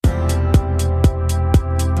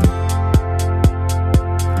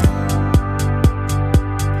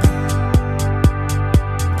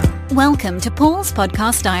Welcome to Paul's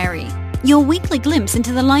Podcast Diary, your weekly glimpse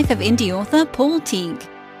into the life of indie author Paul Teague.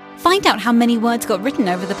 Find out how many words got written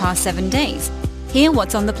over the past 7 days, hear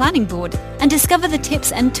what's on the planning board, and discover the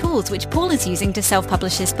tips and tools which Paul is using to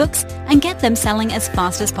self-publish his books and get them selling as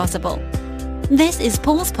fast as possible. This is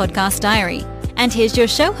Paul's Podcast Diary, and here's your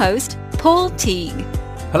show host, Paul Teague.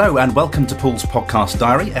 Hello and welcome to Paul's Podcast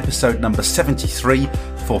Diary, episode number 73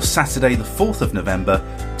 for Saturday the 4th of November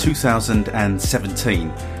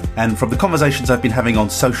 2017. And from the conversations I've been having on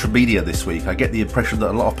social media this week, I get the impression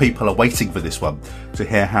that a lot of people are waiting for this one to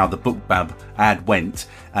hear how the BookBub ad went.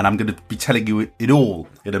 And I'm going to be telling you it all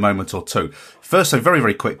in a moment or two. First, so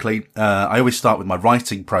very quickly, I always start with my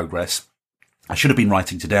writing progress. I should have been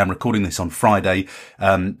writing today. I'm recording this on Friday,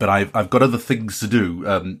 but I've got other things to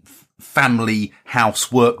do. Family,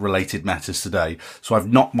 house, work-related matters today. So I've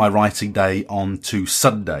knocked my writing day on to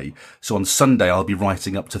Sunday. So on Sunday, I'll be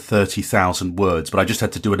writing up to 30,000 words. But I just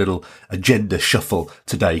had to do a little agenda shuffle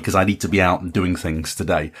today because I need to be out and doing things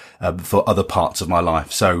today for other parts of my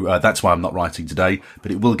life. So that's why I'm not writing today.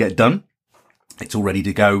 But it will get done. It's all ready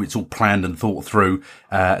to go. It's all planned and thought through.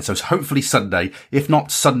 So it's hopefully Sunday, if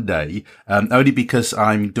not Sunday, only because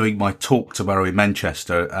I'm doing my talk tomorrow in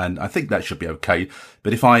Manchester, and I think that should be okay.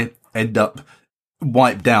 But if I end up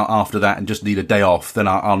wiped out after that and just need a day off, then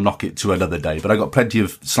I'll knock it to another day. But I got plenty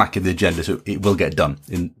of slack in the agenda, so it will get done.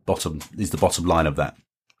 Is the bottom line of that.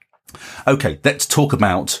 Okay, let's talk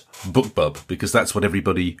about BookBub, because that's what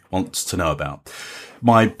everybody wants to know about.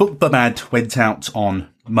 My BookBub ad went out on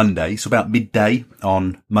Monday, so about midday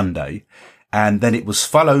on Monday, and then it was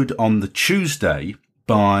followed on the Tuesday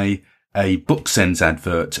by a BookSense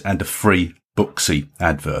advert and a free Booksy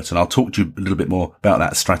advert. And I'll talk to you a little bit more about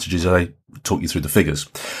that strategy as I talk you through the figures.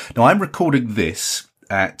 Now, I'm recording this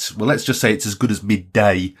at, well, let's just say it's as good as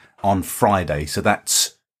midday on Friday. So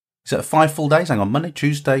is that 5 full days? Hang on, Monday,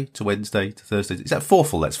 Tuesday to Wednesday to Thursday. Is that 4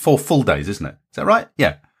 full? That's 4 full days, isn't it? Is that right?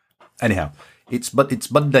 Yeah. Anyhow, it's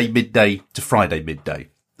Monday midday to Friday midday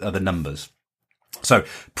are the numbers. So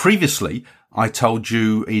previously, I told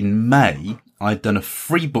you in May, I'd done a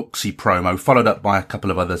free Booksy promo, followed up by a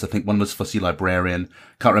couple of others. I think one was Fussy Librarian.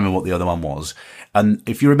 Can't remember what the other one was. And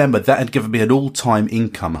if you remember, that had given me an all-time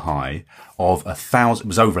income high of it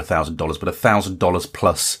was over $1,000, but $1,000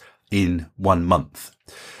 plus in 1 month.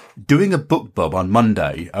 Doing a BookBub on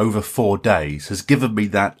Monday over 4 days has given me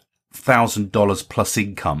that $1,000 plus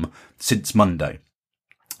income since Monday.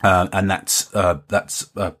 And that's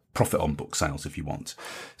profit on book sales if you want.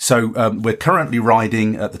 So, we're currently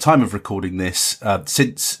riding at the time of recording this,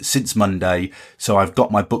 since Monday. So I've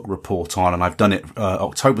got my book report on and I've done it,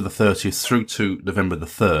 October the 30th through to November the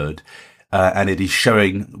 3rd. And it is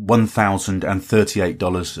showing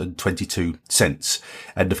 $1,038.22.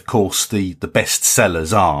 And of course, the best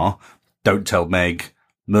sellers are Don't Tell Meg,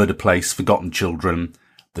 Murder Place, Forgotten Children,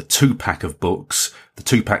 the 2-pack of books. The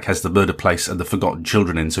 2-pack has the Murder Place and the Forgotten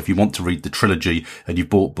Children in. So if you want to read the trilogy and you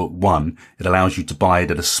bought book 1, it allows you to buy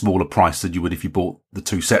it at a smaller price than you would if you bought the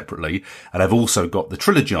 2 separately. And I've also got the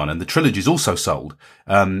trilogy on, and the trilogy is also sold.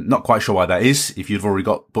 Not quite sure why that is, if you've already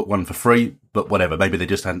got book 1 for free, but whatever. Maybe they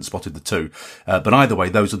just hadn't spotted the 2. But either way,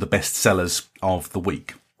 those are the best sellers of the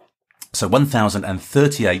week. So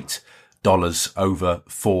 $1,038 over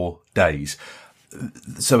 4 days.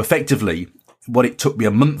 So effectively, what it took me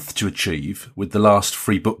a month to achieve with the last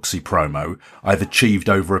free Booksy promo, I've achieved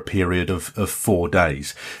over a period of 4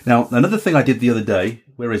 days. Now, another thing I did the other day,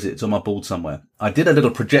 where is it? It's on my board somewhere. I did a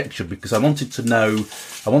little projection because I wanted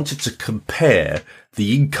to compare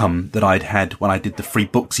the income that I'd had when I did the free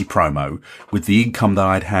Booksy promo with the income that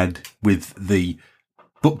I'd had with the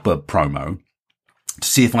BookBub promo to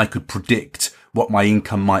see if I could predict what my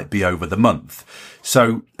income might be over the month.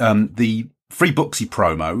 So, the free Booksy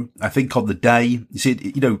promo, I think on the day, you see,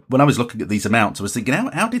 when I was looking at these amounts, I was thinking,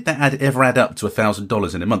 how did that ever add up to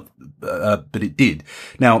 $1,000 in a month? But it did.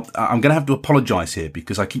 Now, I'm going to have to apologize here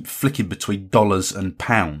because I keep flicking between dollars and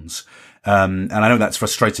pounds. And I know that's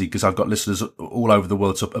frustrating because I've got listeners all over the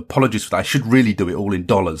world. So apologies for that. I should really do it all in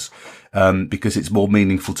dollars, because it's more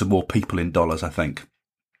meaningful to more people in dollars, I think.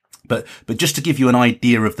 But just to give you an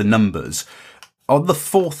idea of the numbers, on the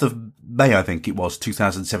 4th of May, I think it was,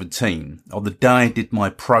 2017, on the day I did my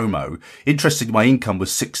promo, interestingly, my income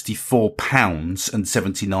was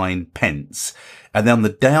 £64.79. And then on the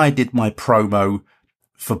day I did my promo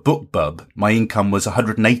for BookBub, my income was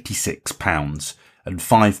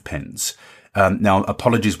 £186.05. Now,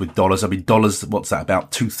 apologies with dollars. I mean, dollars, what's that,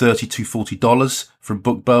 about $230, $240 from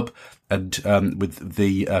BookBub? And with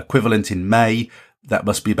the equivalent in May, that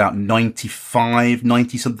must be about $90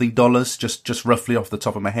 something, just roughly off the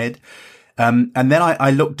top of my head. And then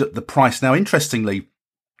I looked at the price. Now, interestingly,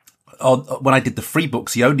 when I did the free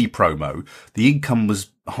books, the only promo, the income was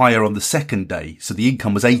higher on the second day. So the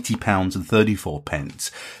income was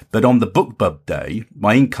 £80.34. But on the BookBub day,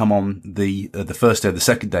 my income on the first day and the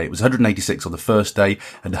second day, it was 186 on the first day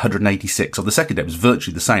and 186 on the second day. It was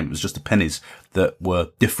virtually the same. It was just the pennies that were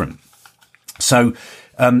different. So,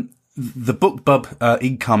 the BookBub,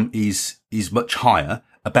 income is much higher,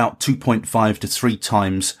 about 2.5 to 3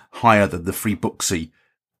 times higher than the free Booksy,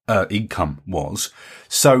 income was.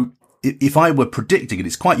 So, if I were predicting, and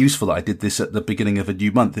it's quite useful that I did this at the beginning of a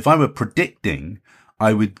new month, if I were predicting,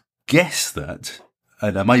 I would guess that,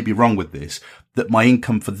 and I may be wrong with this, that my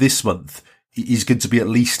income for this month is going to be at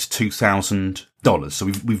least $2,000. So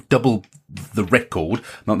we've doubled the record.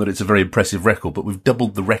 Not that it's a very impressive record, but we've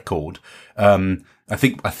doubled the record. I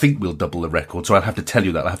think we'll double the record. So I'll have to tell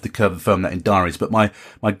you that. I'll have to confirm that in diaries. But my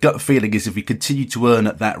gut feeling is if we continue to earn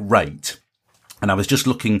at that rate, and I was just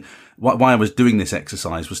looking, why I was doing this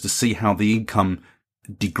exercise was to see how the income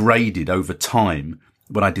degraded over time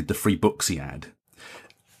when I did the free Booksy ad.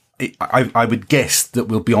 I would guess that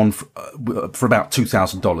we'll be on for about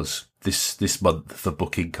 $2,000 this month for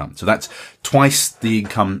book income. So that's twice the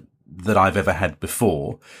income that I've ever had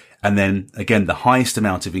before. And then again, the highest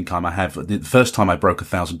amount of income I have, the first time I broke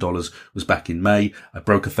 $1,000 was back in May. I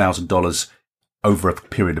broke $1,000 over a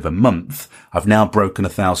period of a month. I've now broken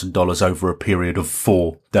 $1,000 over a period of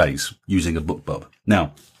 4 days using a BookBub.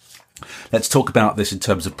 Now, let's talk about this in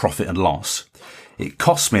terms of profit and loss. It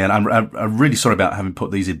cost me, and I'm really sorry about having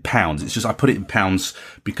put these in pounds. It's just I put it in pounds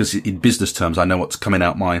because in business terms, I know what's coming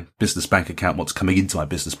out my business bank account, what's coming into my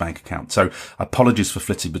business bank account. So apologies for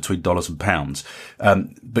flitting between dollars and pounds,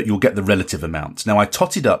 but you'll get the relative amounts. Now, I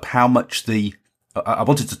totted up how much I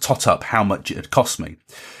wanted to tot up how much it had cost me.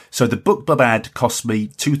 So the BookBub ad cost me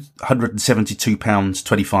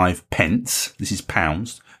 £272.25. This is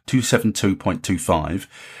pounds, 272.25.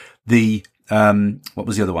 The what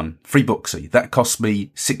was the other one? Free Booksy. That cost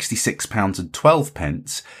me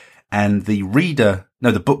 £66.12. And the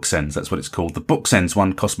BookSends, that's what it's called. The BookSends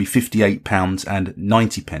one cost me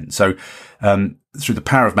 £58.90. So, through the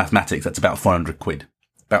power of mathematics, that's about 400 quid.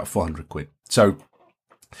 About 400 quid. So,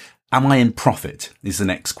 am I in profit is the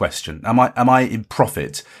next question. Am I in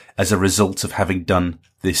profit as a result of having done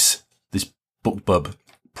this BookBub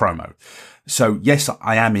promo? So yes,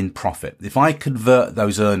 I am in profit. If I convert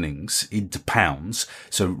those earnings into pounds,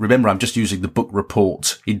 so remember I'm just using the Book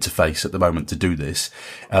Report interface at the moment to do this.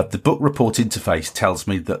 The Book Report interface tells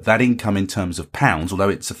me that income in terms of pounds, although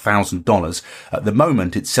it's $1,000, at the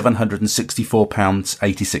moment it's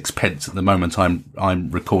 £764.86 at the moment I'm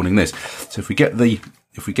recording this. So if we get the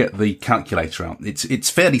calculator out, it's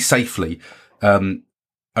fairly safely,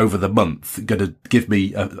 over the month going to give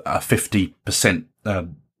me a 50%,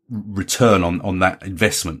 return on that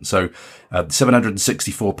investment. So,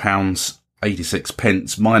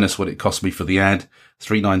 £764.86 minus what it cost me for the ad,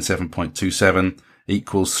 397.27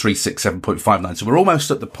 equals 367.59. So we're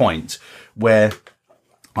almost at the point where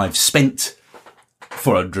I've spent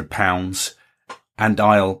 £400 and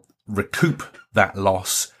I'll recoup that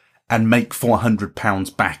loss and make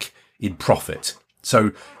 £400 back in profit.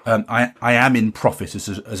 So, I am in profit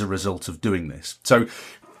as a result of doing this. So,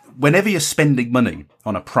 whenever you're spending money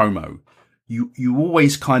on a promo, you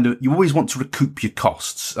always want to recoup your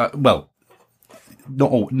costs. Not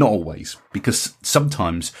always, because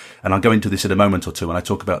sometimes, and I'll go into this in a moment or two when I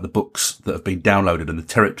talk about the books that have been downloaded and the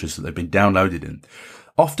territories that they've been downloaded in.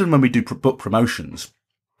 Often when we do book promotions,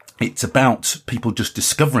 it's about people just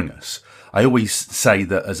discovering us. I always say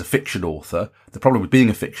that as a fiction author, the problem with being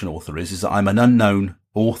a fiction author is that I'm an unknown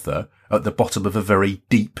author at the bottom of a very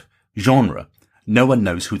deep genre. No one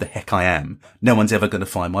knows who the heck I am. No one's ever going to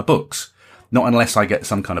find my books. Not unless I get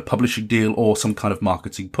some kind of publishing deal or some kind of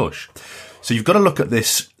marketing push. So you've got to look at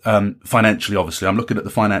this financially, obviously. I'm looking at the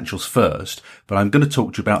financials first, but I'm going to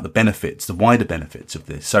talk to you about the benefits, the wider benefits of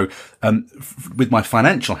this. So with my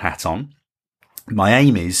financial hat on, my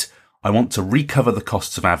aim is I want to recover the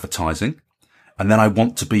costs of advertising, and then I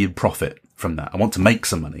want to be in profit from that. I want to make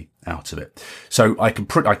some money out of it. So I can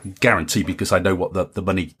guarantee, because I know what the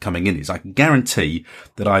money coming in is, I can guarantee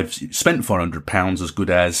that I've spent £400 as good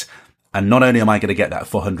as, and not only am I going to get that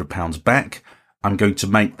 £400 back, I'm going to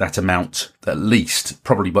make that amount at least,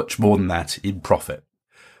 probably much more than that, in profit.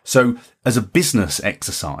 So as a business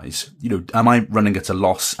exercise, am I running at a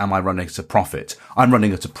loss? Am I running at a profit? I'm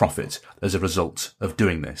running at a profit as a result of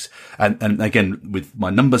doing this. And again, with my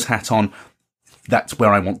numbers hat on, that's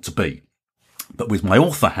where I want to be. But with my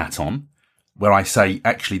author hat on, where I say,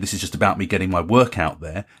 actually, this is just about me getting my work out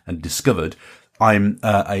there and discovered, with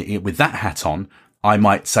that hat on, I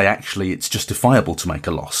might say actually it's justifiable to make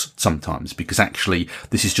a loss sometimes, because actually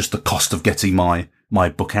this is just the cost of getting my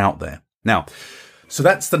book out there. Now, so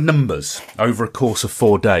that's the numbers over a course of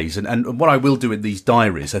 4 days. And what I will do in these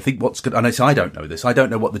diaries, I think what's good, and I don't know this, I don't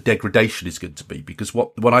know what the degradation is going to be, because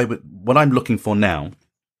what I'm looking for now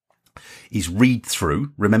is read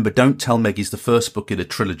through. Remember, Don't Tell Meg is the first book in a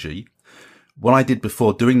trilogy. What I did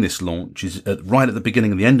before doing this launch is right at the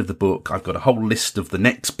beginning and the end of the book, I've got a whole list of the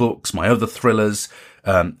next books, my other thrillers,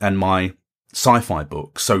 and my sci-fi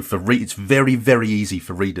books. So it's very, very easy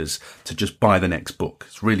for readers to just buy the next book.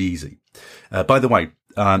 It's really easy. By the way,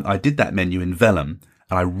 I did that menu in Vellum,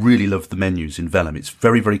 and I really love the menus in Vellum. It's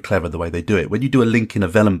very, very clever the way they do it. When you do a link in a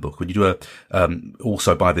Vellum book, when you do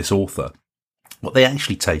also by this author, what they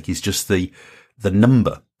actually take is just the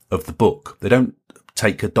number of the book. They don't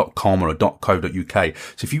take a .com or a .co.uk.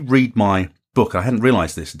 So if you read my book, I hadn't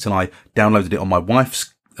realized this until I downloaded it on my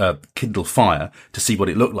wife's Kindle Fire to see what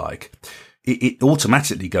it looked like. It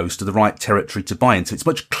automatically goes to the right territory to buy in. So it's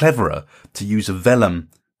much cleverer to use a Vellum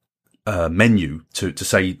menu to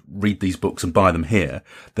say, read these books and buy them here,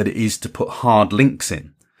 than it is to put hard links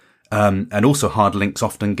in. And also hard links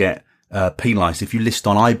often get penalised. If you list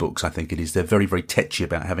on iBooks, I think it is, they're very, very tetchy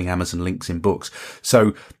about having Amazon links in books.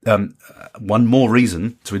 So, one more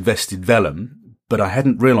reason to invest in Vellum, but I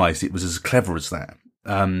hadn't realised it was as clever as that.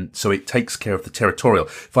 So it takes care of the territorial.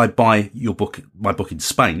 If I buy my book in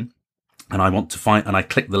Spain, and I want to find, and I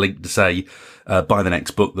click the link to say, buy the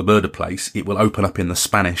next book, The Murder Place, it will open up in the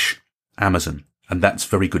Spanish Amazon. And that's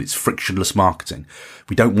very good. It's frictionless marketing.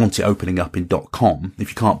 We don't want it opening up in .com if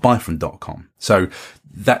you can't buy from .com. So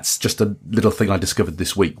that's just a little thing I discovered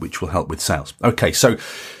this week, which will help with sales. Okay. So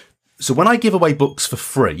when I give away books for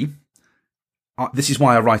free, this is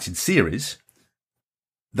why I write in series.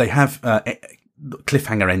 They have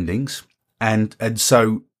cliffhanger endings. And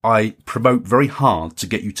so I promote very hard to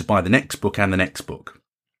get you to buy the next book and the next book.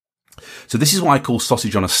 So this is what I call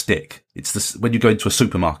sausage on a stick. It's this, when you go into a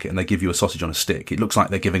supermarket and they give you a sausage on a stick, it looks like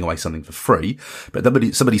they're giving away something for free, but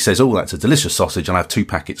somebody says, oh, that's a delicious sausage, I'll have 2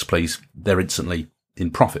 packets, please. They're instantly in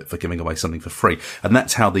profit for giving away something for free. And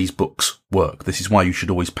that's how these books work. This is why you should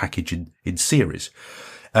always package in series.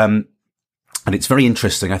 And it's very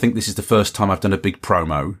interesting. I think this is the first time I've done a big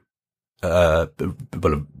promo. No,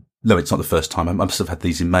 it's not the first time. I must have had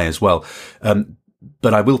these in May as well.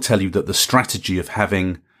 But I will tell you that the strategy of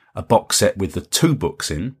having a box set with the 2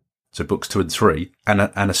 books in, so books 2 and 3, and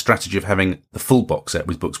a strategy of having the full box set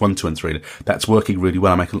with books 1, 2 and 3, that's working really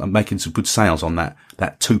well. I'm making some good sales on that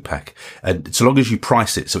 2-pack. And so long as you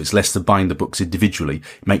price it so it's less than buying the books individually,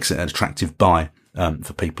 it makes it an attractive buy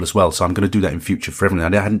for people as well. So I'm going to do that in future for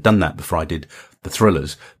everyone. I hadn't done that before I did the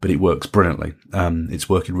thrillers, but it works brilliantly. It's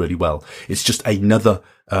working really well. It's just another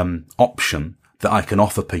option that I can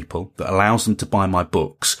offer people that allows them to buy my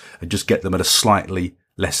books and just get them at a slightly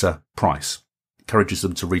lesser price. Encourages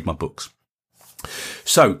them to read my books.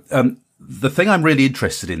 So the thing I'm really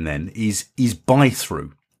interested in then is buy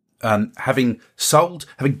through. Having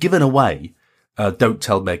given away Don't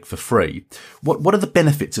Tell Meg for free, what are the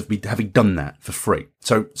benefits of me having done that for free?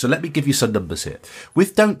 So let me give you some numbers here.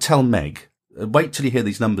 With Don't Tell Meg, wait till you hear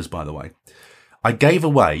these numbers, by the way, I gave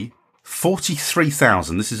away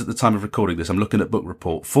 43,000, this is at the time of recording this, I'm looking at Book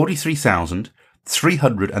Report,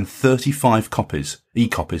 43,335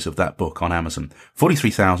 e-copies of that book on Amazon.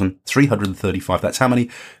 43,335. That's how many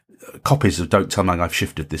copies of Don't Tell Meg I've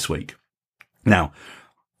shifted this week. Now,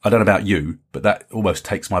 I don't know about you, but that almost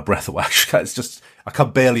takes my breath away. It's just, I can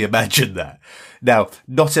barely imagine that. Now,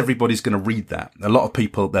 not everybody's going to read that. A lot of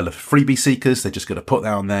people, they're freebie seekers. They're just going to put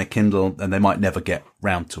that on their Kindle and they might never get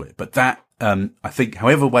round to it. But that, I think,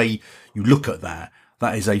 however way you look at that,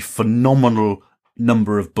 that is a phenomenal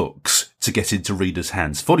number of books to get into readers'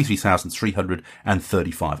 hands.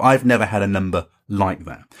 43,335. I've never had a number like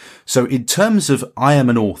that. So in terms of I am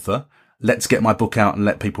an author, let's get my book out and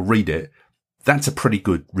let people read it, that's a pretty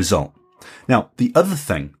good result. Now, the other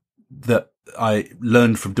thing that I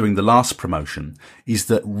learned from doing the last promotion is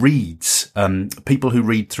that reads, people who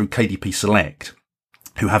read through KDP Select,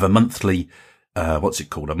 who have a monthly, a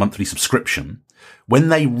monthly subscription, when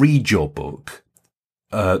they read your book,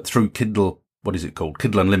 through Kindle,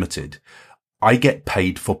 Kindle Unlimited, I get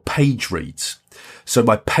paid for page reads. So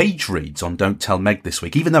my page reads on Don't Tell Meg this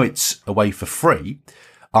week, even though it's away for free,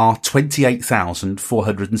 are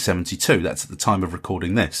 28,472. That's at the time of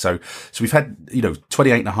recording this. So we've had,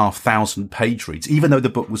 28,500 page reads, even though the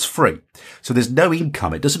book was free. So there's no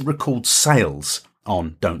income. It doesn't record sales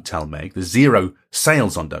on Don't Tell Meg. There's 0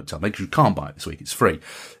 sales on Don't Tell Meg because you can't buy it this week. It's free.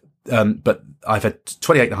 But I've had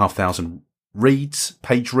 28,500 reads,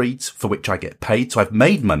 page reads, for which I get paid. So I've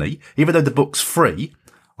made money, even though the book's free.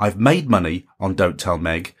 I've made money on Don't Tell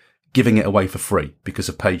Meg, giving it away for free because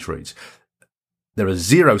of page reads. There are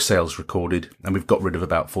 0 sales recorded, and we've got rid of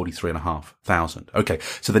about 43,500. Okay,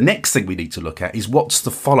 so the next thing we need to look at is what's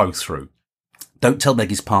the follow through. Don't Tell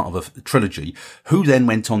Meg is part of a trilogy. Who then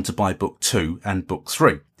went on to buy book 2 and book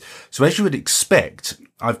 3? So as you would expect,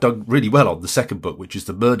 I've done really well on the second book, which is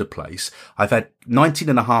The Murder Place. I've had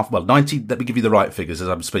 19, let me give you the right figures as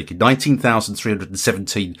I'm speaking,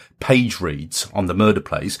 19,317 page reads on The Murder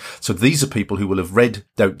Place. So these are people who will have read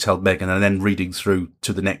Don't Tell Meg and are then reading through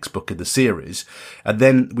to the next book in the series. And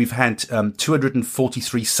then we've had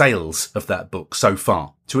 243 sales of that book so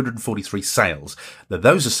far. 243 sales. Now,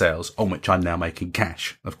 those are sales on which I'm now making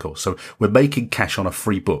cash, of course. So we're making cash on a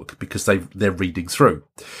free book because they're reading through.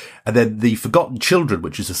 And then The Forgotten Children,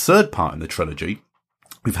 which is the third part in the trilogy,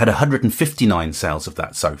 we've had 159 sales of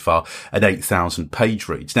that so far and 8,000 page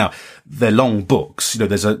reads. Now, they're long books. You know,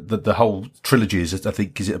 there's the whole trilogy is, I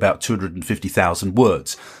think, is about 250,000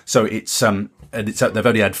 words. So it's, they've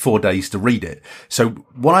only had 4 days to read it. So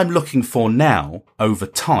what I'm looking for now over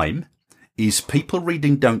time is people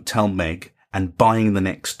reading Don't Tell Meg and buying the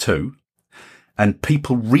next 2, and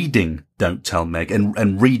people reading Don't Tell Meg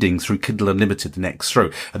and reading through Kindle Unlimited the next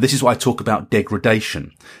through. And this is why I talk about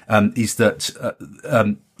degradation, is that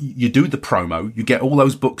you do the promo, you get all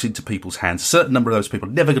those books into people's hands. A certain number of those people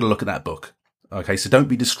are never going to look at that book. Okay, so don't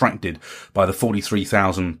be distracted by the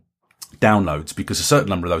 43,000 downloads, because a certain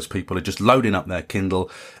number of those people are just loading up their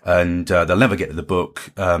Kindle and they'll never get to the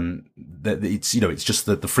book. It's just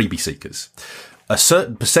the freebie seekers. A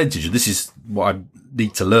certain percentage, and this is what I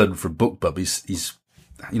need to learn from BookBub, is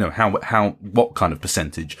what kind of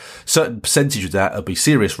percentage. Certain percentage of that will be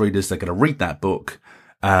serious readers. They're going to read that book.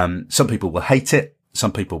 Some people will hate it.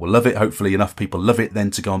 Some people will love it. Hopefully enough people love it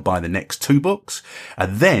then to go and buy the next 2 books.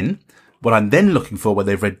 And then what I'm then looking for when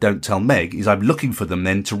they've read Don't Tell Meg is I'm looking for them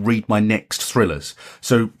then to read my next thrillers.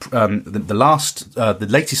 So, the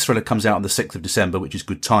latest thriller comes out on the 6th of December, which is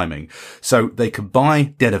good timing. So they can buy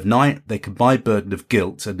Dead of Night, they can buy Burden of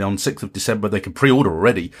Guilt, and on 6th of December they can pre-order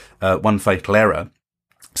already, One Fatal Error.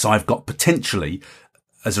 So I've got potentially,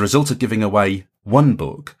 as a result of giving away 1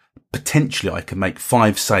 book, potentially I can make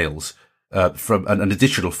 5 sales from an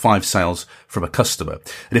additional 5 sales from a customer.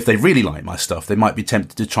 And if they really like my stuff, they might be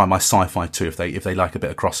tempted to try my sci-fi too, if they like a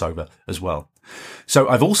bit of crossover as well. So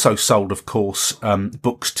I've also sold, of course,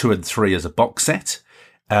 books 2 and 3 as a box set,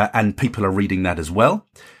 and people are reading that as well.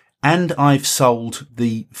 And I've sold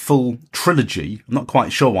the full trilogy. I'm not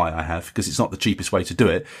quite sure why I have, because it's not the cheapest way to do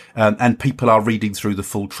it. And people are reading through the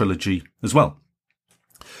full trilogy as well.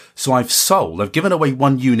 So I've given away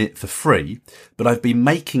 1 unit for free, but I've been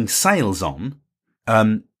making sales on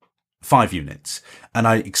 5 units. And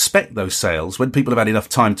I expect those sales, when people have had enough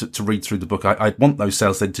time to read through the book, I want those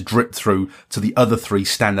sales then to drip through to the other 3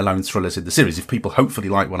 standalone thrillers in the series. If people hopefully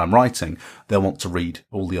like what I'm writing, they'll want to read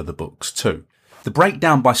all the other books too. The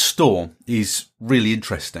breakdown by store is really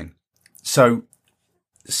interesting. So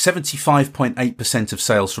 75.8% of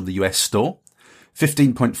sales from the US store,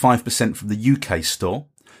 15.5% from the UK store,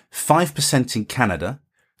 5% in Canada,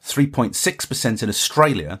 3.6% in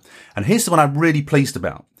Australia. And here's the one I'm really pleased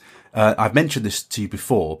about. I've mentioned this to you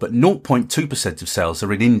before, but 0.2% of sales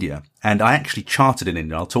are in India. And I actually charted in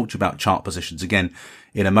India. I'll talk to you about chart positions again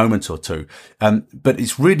in a moment or two. But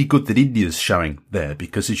it's really good that India's showing there,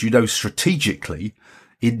 because as you know, strategically,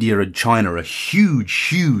 India and China are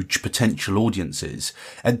huge potential audiences.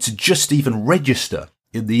 And to just even register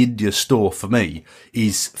in the India store for me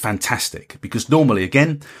is fantastic, because normally,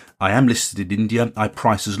 again, I am listed in India. I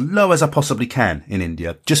price as low as I possibly can in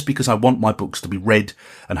India, just because I want my books to be read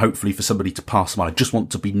and hopefully for somebody to pass them on. I just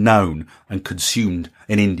want to be known and consumed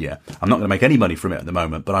in India. I'm not going to make any money from it at the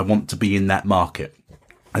moment, but I want to be in that market,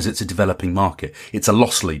 as it's a developing market. It's a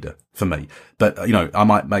loss leader for me. But, I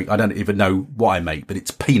don't even know what I make, but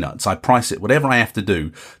it's peanuts. I price it, whatever I have to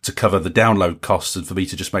do to cover the download costs and for me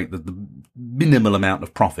to just make the minimal amount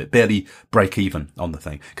of profit, barely break even on the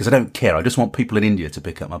thing, because I don't care. I just want people in India to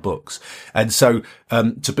pick up my books. And so,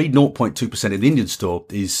 to be 0.2% in the Indian store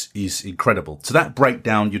is incredible. So that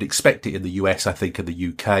breakdown, you'd expect it in the US, I think, in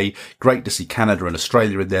the UK. Great to see Canada and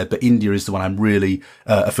Australia in there, but India is the one I'm really,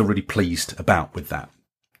 I feel really pleased about with that.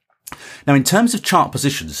 Now, in terms of chart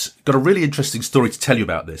positions, got a really interesting story to tell you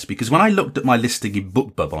about this, because when I looked at my listing in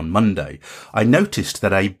BookBub on Monday, I noticed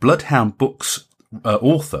that a Bloodhound Books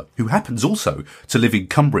author, who happens also to live in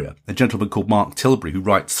Cumbria, a gentleman called Mark Tilbury, who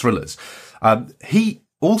writes thrillers, he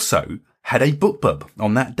also had a BookBub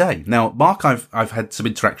on that day. Now, Mark, I've had some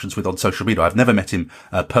interactions with on social media. I've never met him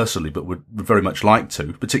personally, but would very much like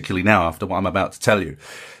to, particularly now after what I'm about to tell you.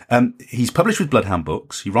 He's published with Bloodhound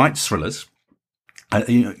Books. He writes thrillers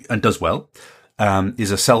and does well.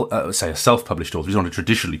 Is a self-published author. He's not a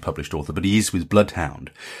traditionally published author, but he is with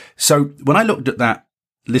Bloodhound. So when I looked at that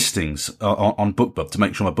listings on BookBub to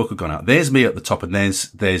make sure my book had gone out, there's me at the top and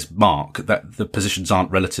there's Mark. That the positions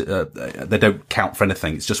aren't relative, they don't count for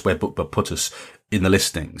anything. It's just where BookBub put us in the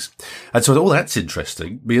listings. And so I thought, oh, that's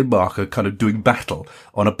interesting. Me and Mark are kind of doing battle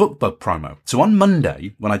on a BookBub promo. So on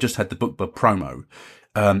Monday, when I just had the BookBub promo,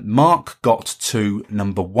 Mark got to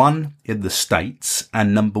number 1 in the States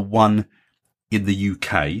and number 1 in the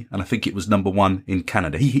UK, and I think it was number 1 in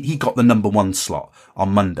Canada. He got the number 1 slot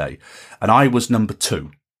on Monday, and I was number 2.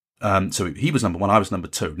 So he was number 1, I was number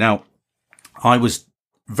 2. Now, I was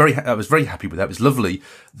very happy with that. It was lovely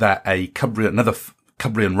that another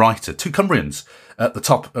Cumbrian writer, 2 Cumbrians at the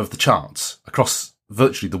top of the charts across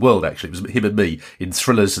virtually the world, actually. It was him and me in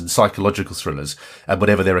thrillers and psychological thrillers and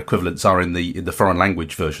whatever their equivalents are in the foreign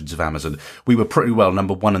language versions of Amazon. We were pretty well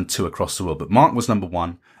number 1 and 2 across the world, but Mark was number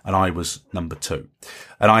 1 and I was number 2.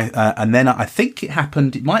 And then I think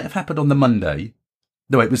it might have happened on the Monday.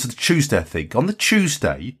 No, it was the Tuesday, I think. On the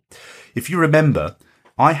Tuesday, if you remember,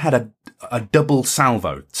 I had a double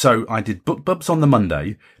salvo. So I did BookBubs on the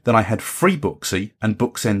Monday, then I had Free Booksy and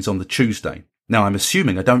Booksends on the Tuesday. Now, I'm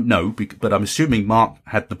assuming, I don't know, but I'm assuming Mark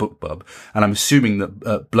had the BookBub, and I'm assuming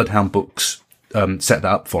that Bloodhound Books set that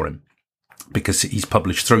up for him because he's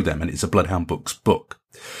published through them, and it's a Bloodhound Books book.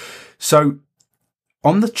 So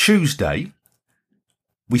on the Tuesday,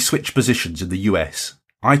 we switched positions in the US.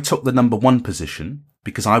 I took the number 1 position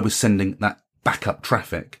because I was sending that backup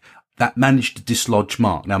traffic that managed to dislodge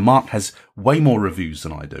Mark. Now, Mark has way more reviews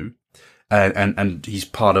than I do. And he's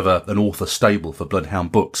part of an author stable for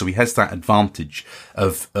Bloodhound Books. So he has that advantage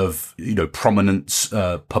of prominence,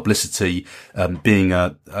 publicity, being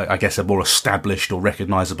I guess a more established or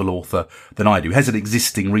recognizable author than I do. He has an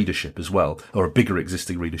existing readership as well, or a bigger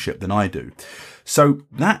existing readership than I do. So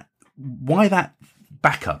why that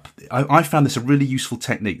backup? I found this a really useful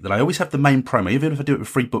technique that I always have the main promo, even if I do it with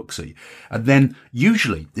Free Booksy. And then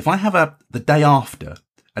usually if I have the day after,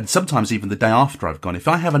 and sometimes even the day after I've gone, if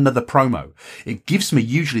I have another promo, it gives me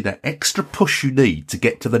usually that extra push you need to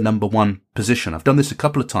get to the number 1 position. I've done this a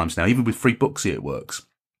couple of times now, even with Free Booksy it works.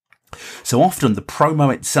 So often the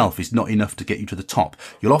promo itself is not enough to get you to the top.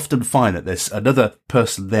 You'll often find that there's another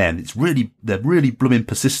person there and they're really blooming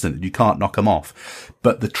persistent and you can't knock them off.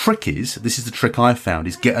 But the trick is, this is the trick I've found,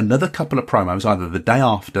 is get another couple of promos either the day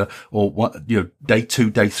after or day 2,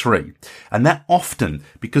 day 3. And that often,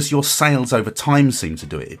 because your sales over time seem to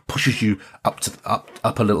do it, it pushes you up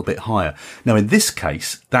a little bit higher. Now in this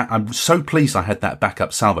case, I'm so pleased I had that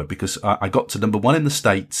backup salvo because I got to number 1 in the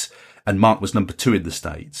States, and Mark was number 2 in the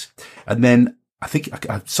States. And then I think,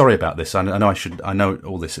 I'm sorry about this. I know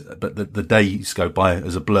all this, but the days go by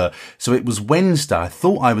as a blur. So it was Wednesday. I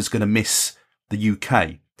thought I was going to miss the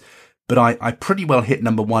UK, but I pretty well hit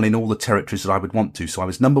number 1 in all the territories that I would want to. So I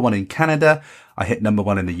was number 1 in Canada. I hit number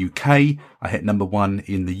 1 in the UK. I hit number 1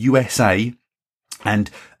 in the USA. And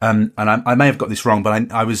I may have got this wrong,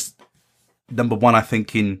 but I was number 1, I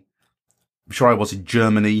think I'm sure I was in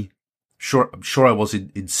Germany. I'm sure I was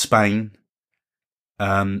in Spain.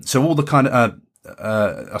 So all the kind of,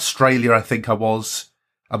 Australia, I think I was.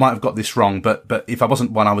 I might have got this wrong, but if I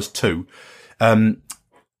wasn't 1, I was 2. I'm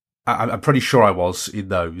pretty sure I was in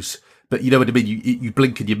those. But you know what I mean? You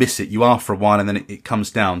blink and you miss it. You are for a while and then it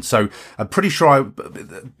comes down. So I'm pretty sure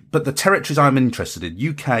but the territories I'm interested in,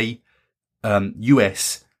 UK,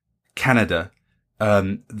 US, Canada,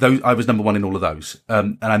 those, I was number 1 in all of those.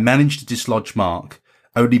 And I managed to dislodge Mark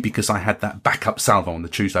only because I had that backup salvo on the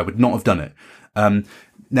Tuesday. I would not have done it.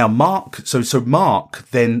 Now Mark, so Mark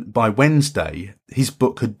then by Wednesday, his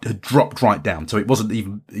book had dropped right down. So it wasn't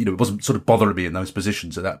even, it wasn't sort of bothering me in those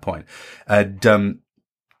positions at that point. And,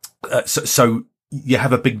 so you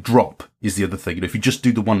have a big drop is the other thing. If you just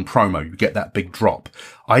do the 1 promo, you get that big drop.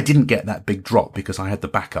 I didn't get that big drop because I had the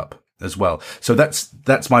backup as well. So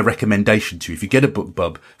that's my recommendation to you. If you get a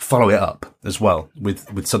BookBub, follow it up as well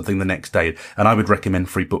with something the next day. And I would recommend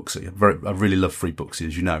Free Booksy. I really love Free Booksy,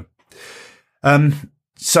 as you know.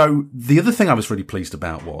 So the other thing I was really pleased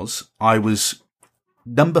about was I was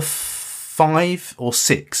number 5 or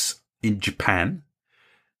 6 in Japan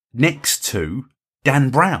next to Dan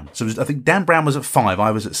Brown. So I think Dan Brown was at 5. I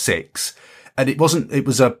was at 6. And it was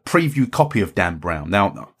a preview copy of Dan Brown.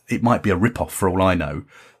 Now it might be a rip-off for all I know,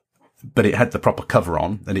 but it had the proper cover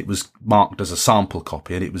on and it was marked as a sample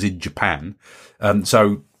copy and it was in Japan.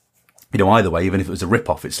 So either way, even if it was a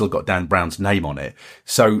rip-off, it still got Dan Brown's name on it.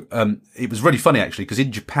 So, it was really funny actually, because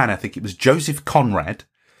in Japan, I think it was Joseph Conrad,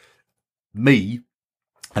 me,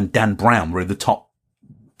 and Dan Brown were in the top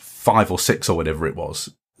 5 or 6 or whatever it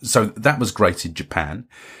was. So that was great in Japan.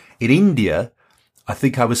 In India, I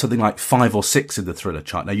think I was something like 5 or 6 in the thriller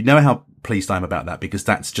chart. Now, you know how pleased I am about that, because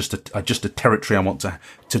that's just a territory I want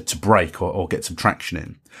to break or get some traction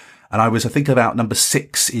in. And I was, I think, about number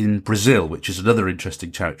 6 in Brazil, which is another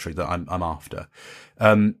interesting territory that I'm after.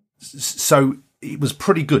 So it was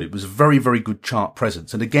pretty good. It was a very, very good chart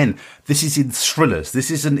presence. And again, this is in thrillers. This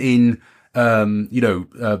isn't in,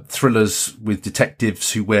 thrillers with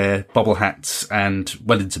detectives who wear bobble hats and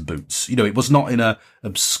Wellington boots. It was not in a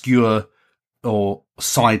obscure or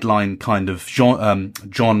sideline kind of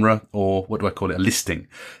genre, or what do I call it? A listing.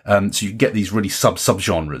 So you get these really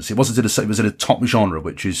sub-genres. It was in a top genre,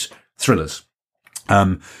 which is thrillers.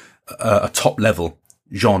 A top level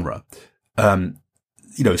genre.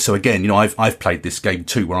 So again, I've played this game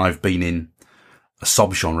too, where I've been in a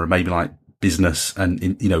sub-genre, maybe like business and,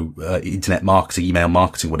 internet marketing, email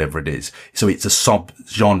marketing, whatever it is. So it's a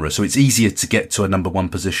sub-genre. So it's easier to get to a number 1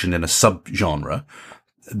 position in a sub-genre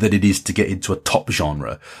than it is to get into a top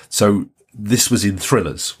genre. So this was in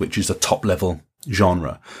thrillers, which is a top level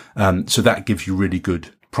genre. So that gives you really good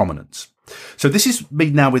prominence. So this is me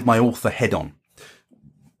now with my author head on.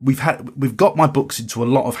 We've got my books into a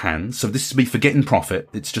lot of hands. So this is me forgetting profit.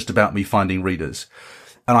 It's just about me finding readers,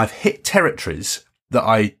 and I've hit territories that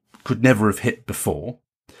I could never have hit before.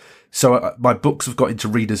 So my books have got into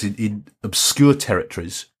readers in obscure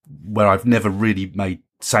territories where I've never really made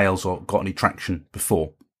sales or got any traction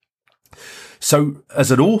before. So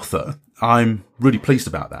as an author, I'm really pleased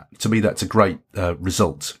about that. To me, that's a great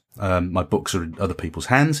result. My books are in other people's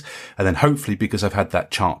hands. And then hopefully, because I've had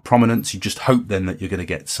that chart prominence, you just hope then that you're going to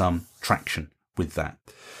get some traction with that.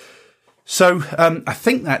 So I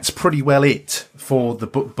think that's pretty well it for the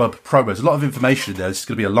BookBub Pro. There's a lot of information in there. It's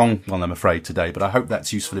going to be a long one, I'm afraid, today, but I hope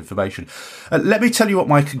that's useful information. Let me tell you what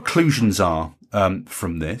my conclusions are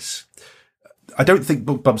from this. I don't think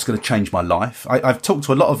BookBub's going to change my life. I've talked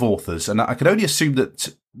to a lot of authors, and I can only assume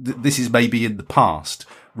that this is maybe in the past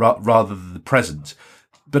rather than the present.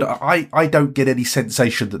 But I don't get any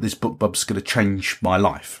sensation that this BookBub's going to change my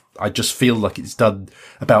life. I just feel like it's done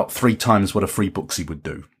about 3 times what a free Booksy would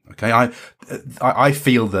do. Okay, I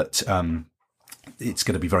feel that it's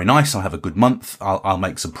going to be very nice. I'll have a good month. I'll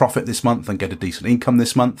make some profit this month and get a decent income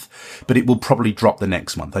this month, but it will probably drop the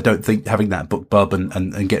next month. I don't think having that BookBub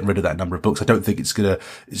and getting rid of that number of books, I don't think it's going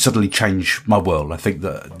to suddenly change my world. I think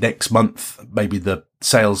that next month, maybe the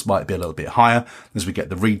sales might be a little bit higher as we get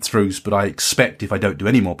the read-throughs, but I expect if I don't do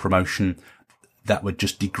any more promotion, that would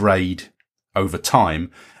just degrade over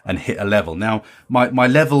time and hit a level. Now, my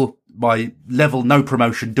level, no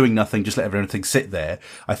promotion, doing nothing, just let everything sit there.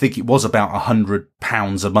 I think it was about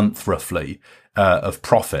 £100 a month roughly, of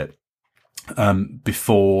profit,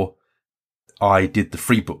 before I did the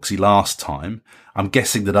free Booksy last time. I'm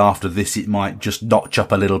guessing that after this, it might just notch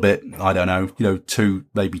up a little bit. I don't know,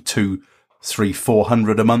 maybe 200, 300,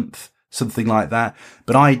 400 a month, something like that.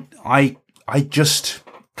 But I just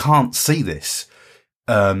can't see this,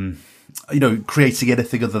 creating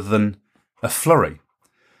anything other than a flurry.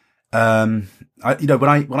 When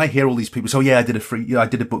I hear all these people say, "Oh yeah, I did a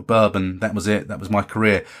BookBub and that was it. That was my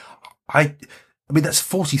career." I mean, that's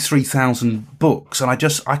 43,000 books, and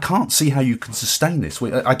I can't see how you can sustain this.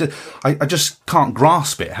 I just can't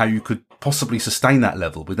grasp it, how you could possibly sustain that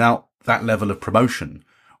level without that level of promotion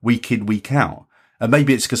week in, week out. And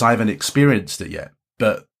maybe it's because I haven't experienced it yet,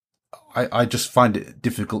 but I just find it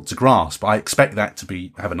difficult to grasp. I expect that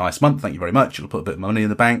to have a nice month. Thank you very much. It'll put a bit of money in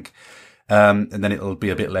the bank. And then it'll be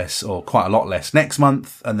a bit less, or quite a lot less next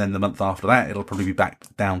month. And then the month after that, it'll probably be back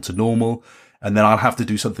down to normal. And then I'll have to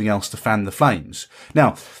do something else to fan the flames.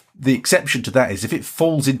 Now, the exception to that is if it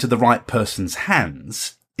falls into the right person's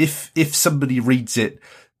hands, if somebody reads it,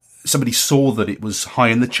 somebody saw that it was high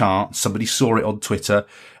in the charts, somebody saw it on Twitter,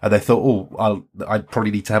 and they thought, I'd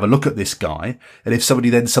probably need to have a look at this guy. And if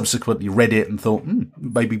somebody then subsequently read it and thought,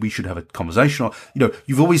 maybe we should have a conversation, or,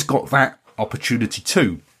 you've always got that opportunity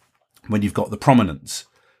too, when you've got the prominence.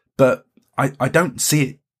 But I don't see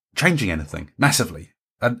it changing anything massively.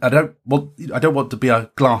 And I don't want to be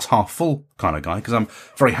a glass half full kind of guy, because I'm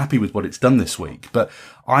very happy with what it's done this week. But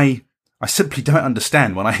I simply don't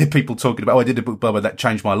understand when I hear people talking about, I did a BookBub and that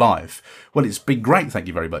changed my life. Well, it's been great, thank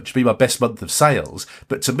you very much. It's been my best month of sales.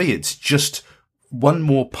 But to me, it's just one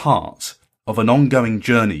more part of an ongoing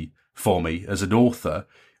journey for me as an author,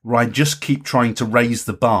 where I just keep trying to raise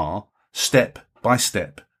the bar step by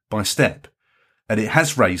step by step. And it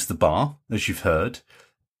has raised the bar, as you've heard,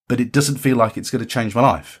 but it doesn't feel like it's going to change my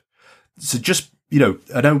life. So just, I know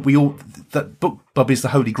that BookBub is the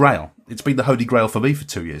Holy Grail. It's been the Holy Grail for me for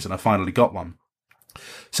 2 years, and I finally got one.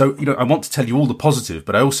 So, I want to tell you all the positive,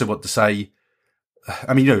 but I also want to say,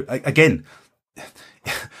 again,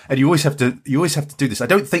 and you always have to do this. I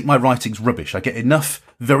don't think my writing's rubbish. I get enough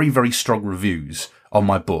very, very strong reviews on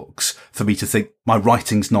my books for me to think my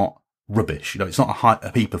writing's not rubbish. It's not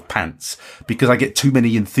a heap of pants, because I get too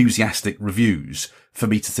many enthusiastic reviews for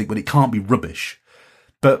me to think, well, it can't be rubbish.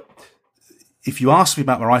 But if you ask me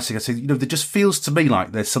about my writing, I say, there just feels to me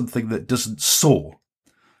like there's something that doesn't soar.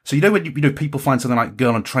 So, when people find something like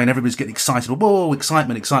Girl on Train, everybody's getting excited. Whoa,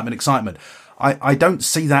 excitement. I don't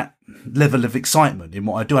see that level of excitement in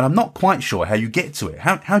what I do. And I'm not quite sure how you get to it.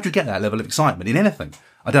 How do you get that level of excitement in anything?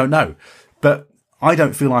 I don't know. But I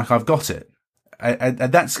don't feel like I've got it. And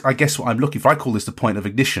that's, I guess, what I'm looking for. I call this the point of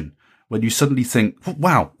ignition, when you suddenly think,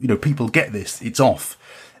 wow, people get this, it's off.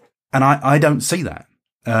 And I don't see that.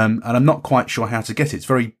 And I'm not quite sure how to get it. It's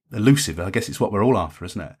very elusive. I guess it's what we're all after,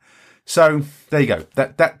 isn't it? So there you go.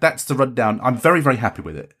 That's the rundown. I'm very, very happy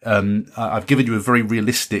with it. I've given you a very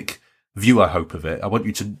realistic view, I hope, of it. I want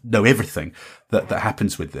you to know everything that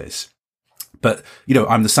happens with this. But,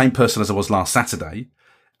 I'm the same person as I was last Saturday,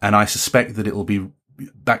 and I suspect that it will be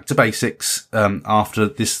back to basics after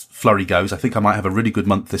this flurry goes. I think I might have a really good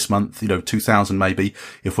month this month, 2,000 maybe,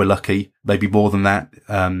 if we're lucky, maybe more than that.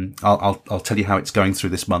 I'll tell you how it's going through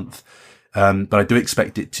this month. But I do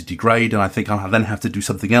expect it to degrade, and I think I'll then have to do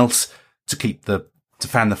something else to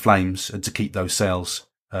fan the flames and to keep those sales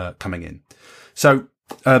coming in. So,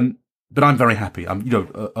 but I'm very happy. I'm,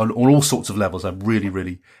 on all sorts of levels, I'm really,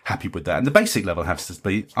 really happy with that. And the basic level has to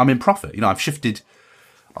be, I'm in profit.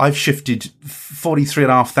 I've shifted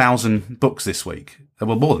 43,500 books this week.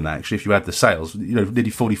 Well, more than that, actually, if you add the sales, nearly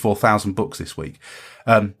 44,000 books this week.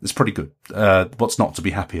 It's pretty good. What's not to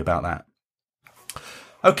be happy about that?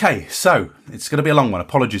 Okay, so it's going to be a long one.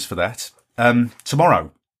 Apologies for that.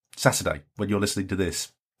 Tomorrow, Saturday, when you're listening to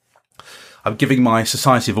this, I'm giving my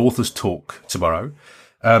Society of Authors talk tomorrow.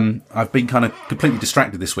 I've been kind of completely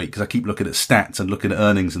distracted this week because I keep looking at stats and looking at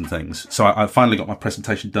earnings and things. So I finally got my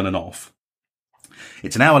presentation done and off.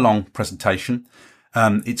 It's an hour-long presentation.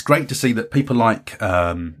 It's great to see that people like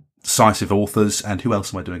Society of Authors, and who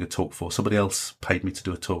else am I doing a talk for? Somebody else paid me to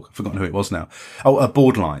do a talk. I've forgotten who it was now.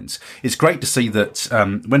 Boardlines. It's great to see that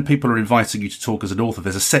when people are inviting you to talk as an author,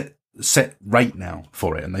 there's a set rate now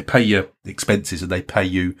for it, and they pay your expenses, and they pay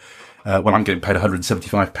you. I'm getting paid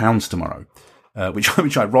 £175 tomorrow,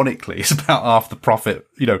 which ironically is about half the profit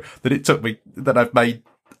that it took me, that I've made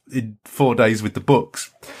in 4 days with the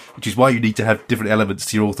books, which is why you need to have different elements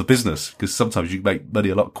to your author business, because sometimes you can make money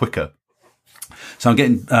a lot quicker. So I'm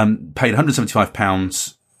getting paid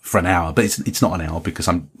 £175 for an hour, but it's not an hour because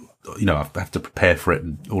I have to prepare for it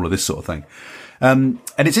and all of this sort of thing. And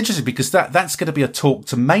it's interesting because that's going to be a talk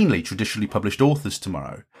to mainly traditionally published authors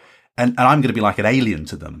tomorrow, and I'm going to be like an alien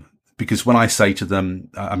to them, because when I say to them,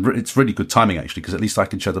 it's really good timing actually, because at least I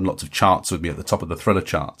can show them lots of charts with me at the top of the thriller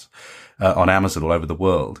charts on Amazon all over the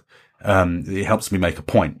world. It helps me make a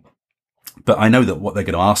point. But I know that what they're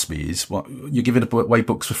going to ask me is, well, you're giving away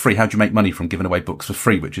books for free. How do you make money from giving away books for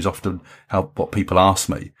free? Which is often what people ask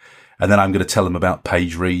me. And then I'm going to tell them about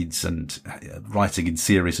page reads and writing in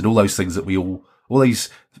series and all those things that all these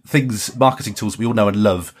things, marketing tools we all know and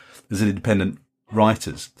love as independent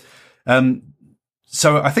writers.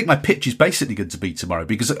 So I think my pitch is basically going to be tomorrow,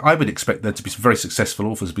 because I would expect there to be some very successful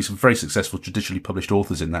authors, be some very successful traditionally published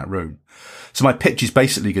authors in that room. So my pitch is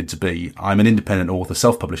basically going to be, I'm an independent author,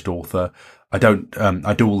 self-published author. I do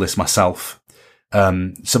all this myself.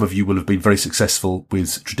 Some of you will have been very successful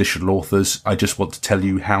with traditional authors. I just want to tell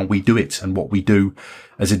you how we do it and what we do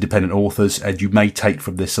as independent authors. And you may take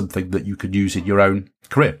from this something that you can use in your own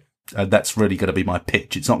career. And that's really going to be my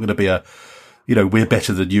pitch. It's not going to be we're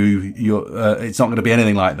better than you. It's not going to be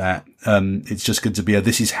anything like that. It's just going to be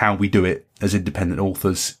this is how we do it as independent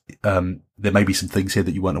authors. There may be some things here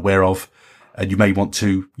that you weren't aware of, and you may want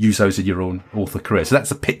to use those in your own author career. So that's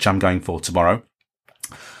the pitch I'm going for tomorrow.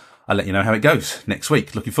 I'll let you know how it goes next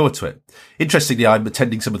week. Looking forward to it. Interestingly, I'm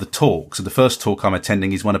attending some of the talks, and the first talk I'm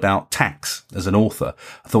attending is one about tax as an author.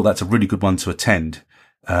 I thought that's a really good one to attend.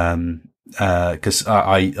 Cause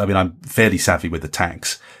I'm fairly savvy with the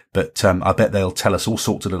tax, but I bet they'll tell us all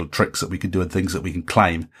sorts of little tricks that we can do and things that we can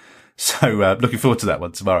claim. So, looking forward to that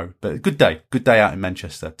one tomorrow. But good day out in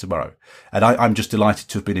Manchester tomorrow. And I'm just delighted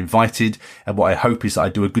to have been invited. And what I hope is that I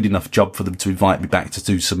do a good enough job for them to invite me back to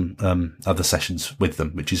do some, other sessions with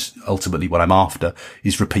them, which is ultimately what I'm after,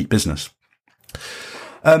 is repeat business.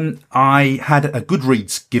 I had a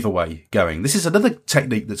Goodreads giveaway going. This is another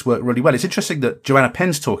technique that's worked really well. It's interesting that Joanna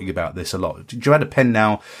Penn's talking about this a lot. Joanna Penn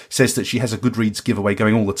now says that she has a Goodreads giveaway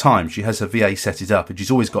going all the time. She has her VA set it up and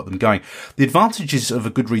she's always got them going. The advantages of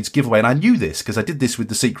a Goodreads giveaway, and I knew this because I did this with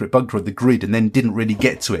The Secret Bunker and The Grid and then didn't really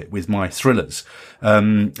get to it with my thrillers.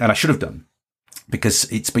 And I should have done because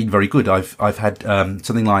it's been very good. I've had,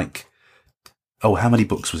 something like, how many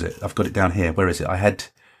books was it? I've got it down here. Where is it? I had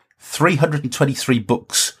 323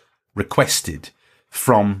 books requested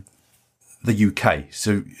from the UK.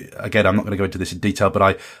 So again, I'm not going to go into this in detail,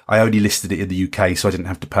 but I only listed it in the UK so I didn't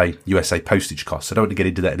have to pay USA postage costs. I don't want to get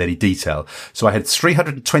into that in any detail. So I had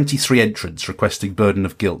 323 entrants requesting Burden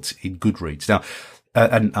of Guilt in Goodreads. Now,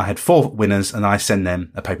 and I had 4 winners and I send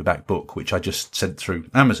them a paperback book, which I just sent through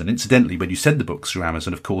Amazon. Incidentally, when you send the books through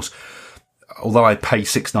Amazon, of course, although I pay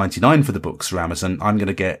 $6.99 for the books through Amazon, I'm going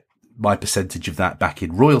to get my percentage of that back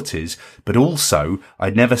in royalties, but also I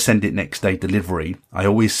never send it next day delivery. I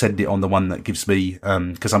always send it on the one that gives me,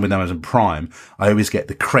 because I'm with Amazon Prime, I always get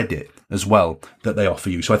the credit as well that they offer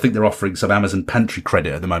you. So I think they're offering some Amazon Pantry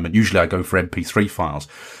credit at the moment. Usually I go for MP3 files.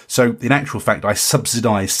 So in actual fact, I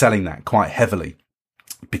subsidize selling that quite heavily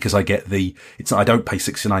because I get I don't pay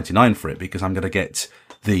 $6.99 for it because I'm going to get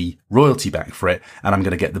the royalty back for it and I'm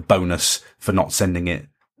going to get the bonus for not sending it,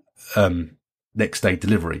 next day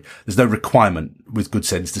delivery. There's no requirement with Good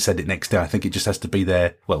Sense to send it next day. I think it just has to be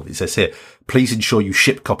there. Well, it says here, please ensure you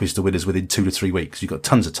ship copies to winners within 2 to 3 weeks. You've got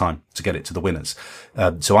tons of time to get it to the winners.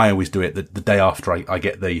 So I always do it the day after I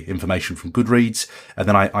get the information from Goodreads. And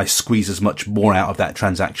then I squeeze as much more out of that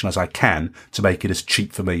transaction as I can to make it as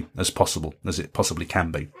cheap for me as possible, as it possibly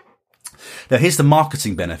can be. Now, here's the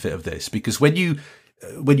marketing benefit of this, because when you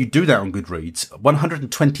do that on Goodreads,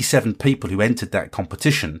 127 people who entered that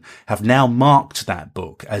competition have now marked that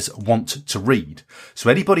book as want to read. So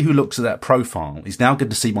anybody who looks at that profile is now going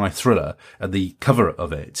to see my thriller and the cover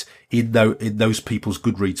of it in those people's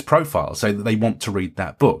Goodreads profiles, so that they want to read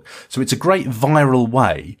that book. So it's a great viral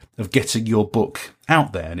way of getting your book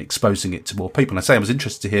out there and exposing it to more people. And I say I was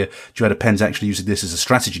interested to hear Joanna Penn's actually using this as a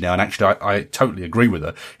strategy now, and actually I totally agree with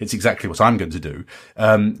her. It's exactly what I'm going to do,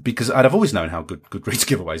 because I've always known how good Goodreads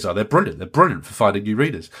giveaways are. They're brilliant. They're brilliant for finding new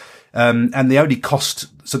readers. And the only cost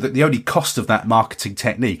of that marketing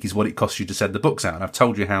technique is what it costs you to send the books out. And I've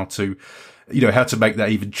told you how to make that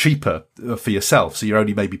even cheaper for yourself. So you're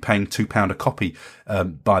only maybe paying £2 a copy,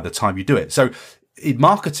 by the time you do it. So in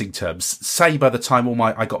marketing terms, say by the time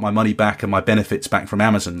I got my money back and my benefits back from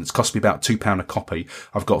Amazon, it's cost me about £2 a copy.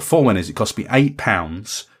 I've got 4 winners. It cost me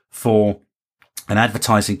 £8 for an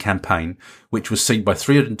advertising campaign, which was seen by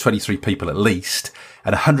 323 people at least,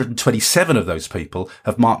 and 127 of those people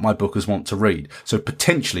have marked my book as want to read. So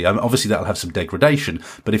potentially, obviously that'll have some degradation,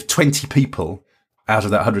 but if 20 people out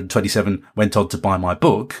of that 127 went on to buy my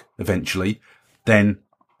book eventually, then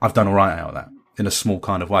I've done all right out of that in a small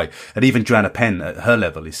kind of way. And even Joanna Penn at her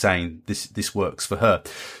level is saying this works for her.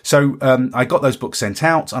 So I got those books sent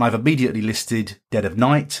out, and I've immediately listed Dead of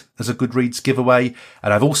Night as a Goodreads giveaway.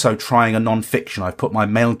 And I've also trying a non-fiction. I've put my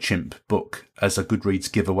MailChimp book as a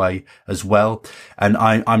Goodreads giveaway as well. And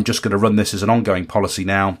I'm just going to run this as an ongoing policy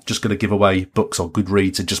now, just going to give away books on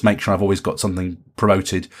Goodreads and just make sure I've always got something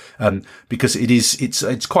promoted. Because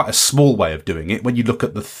it's quite a small way of doing it. When you look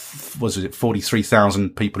at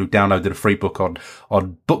 43,000 people who downloaded a free book on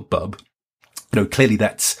BookBub, clearly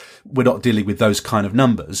we're not dealing with those kind of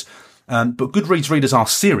numbers. But Goodreads readers are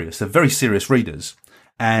serious. They're very serious readers.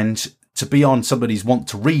 And to be on somebody's want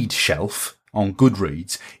to read shelf on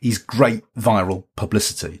Goodreads is great viral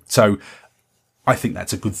publicity. So I think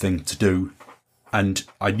that's a good thing to do. And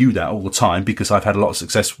I knew that all the time because I've had a lot of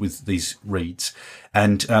success with these reads.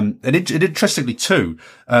 And interestingly too,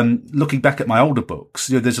 looking back at my older books,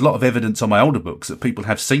 there's a lot of evidence on my older books that people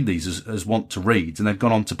have seen these as want to read and they've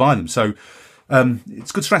gone on to buy them. So,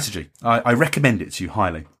 it's good strategy. I recommend it to you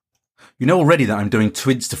highly. You know already that I'm doing 2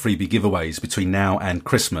 Insta-freebie giveaways between now and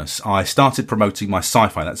Christmas. I started promoting my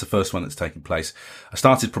sci-fi. That's the first one that's taking place. I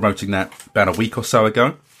started promoting that about a week or so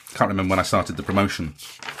ago. Can't remember when I started the promotion.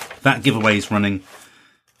 That giveaway is running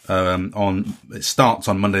it starts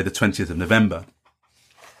on Monday the 20th of November.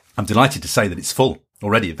 I'm delighted to say that it's full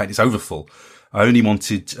already. In fact, it's over full. I only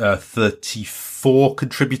wanted 34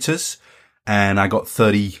 contributors. And I got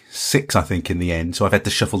 36, I think, in the end. So I've had to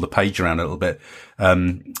shuffle the page around a little bit.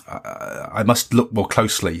 I must look more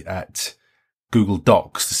closely at Google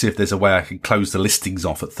Docs to see if there's a way I can close the listings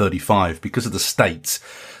off at 35. Because of the states,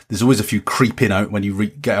 there's always a few creep in out when you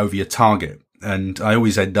get over your target. And I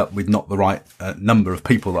always end up with not the right number of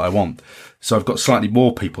people that I want. So I've got slightly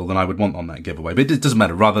more people than I would want on that giveaway. But it doesn't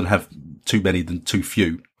matter. Rather than have too many than too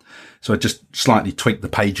few. So I just slightly tweaked the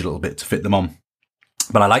page a little bit to fit them on.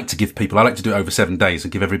 But I like to do it over 7 days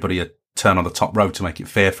and give everybody a turn on the top row to make it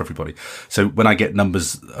fair for everybody. So when I get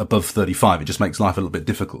numbers above 35, it just makes life a little bit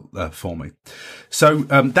difficult for me. So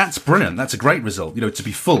that's brilliant. That's a great result, to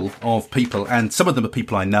be full of people. And some of them are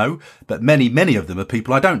people I know, but many, many of them are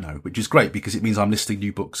people I don't know, which is great because it means I'm listing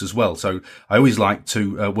new books as well. So I always like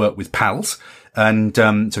to work with pals. And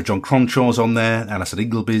so John Cronshaw's on there, Alison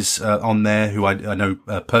Ingleby's on there, who I know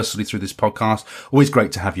personally through this podcast. Always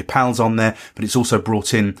great to have your pals on there, but it's also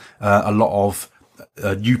brought in a lot of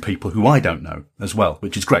new people who I don't know as well,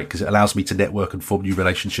 which is great because it allows me to network and form new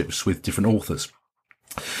relationships with different authors.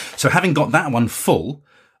 So having got that one full,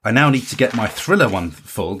 I now need to get my thriller one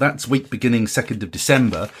full. That's week beginning 2nd of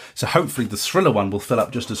December. So hopefully the thriller one will fill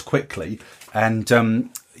up just as quickly. And,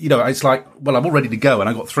 it's like, well, I'm all ready to go. And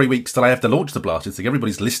I've got 3 weeks till I have to launch the blasted thing.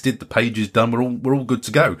 Everybody's listed. The page is done. We're all good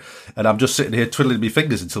to go. And I'm just sitting here twiddling my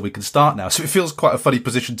fingers until we can start now. So it feels quite a funny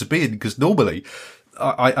position to be in because normally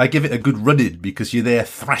I give it a good run-in because you're there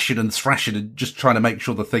thrashing and just trying to make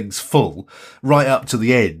sure the thing's full right up to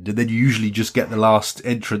the end. And then you usually just get the last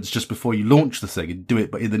entrance just before you launch the thing and do it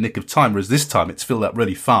but in the nick of time. Whereas this time it's filled up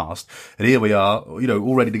really fast. And here we are,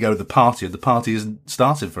 all ready to go to the party, and the party isn't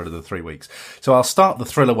started for another 3 weeks. So I'll start the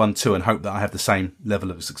thriller one too and hope that I have the same level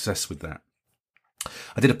of success with that.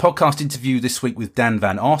 I did a podcast interview this week with Dan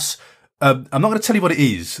Van Oss. I'm not going to tell you what it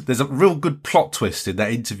is. There's a real good plot twist in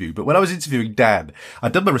that interview. But when I was interviewing Dan,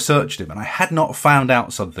 I'd done my research on him and I had not found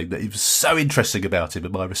out something that was so interesting about him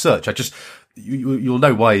in my research. You'll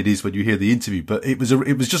know why it is when you hear the interview, but it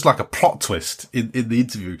was just like a plot twist in the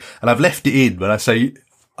interview. And I've left it in when I say,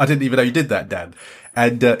 I didn't even know you did that, Dan.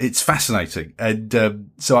 And it's fascinating.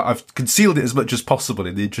 And so I've concealed it as much as possible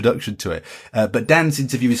in the introduction to it. But Dan's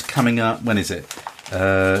interview is coming up. When is it?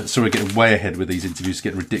 So we're getting way ahead with these interviews. It's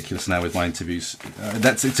getting ridiculous now with my interviews.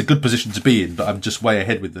 It's a good position to be in, but I'm just way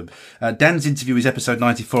ahead with them. Dan's interview is episode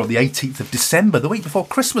 94 on the 18th of December, the week before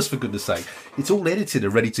Christmas, for goodness sake. It's all edited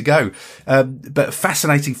and ready to go. But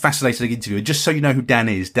fascinating interview. And just so you know who Dan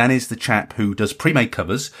is the chap who does pre-made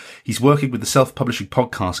covers. He's working with the self-publishing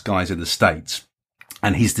podcast guys in the States.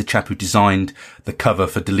 And he's the chap who designed the cover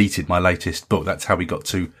for Deleted, my latest book. That's how we got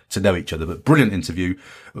to know each other. But brilliant interview.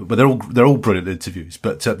 But they're all brilliant interviews.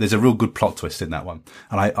 But there's a real good plot twist in that one.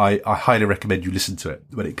 And I highly recommend you listen to it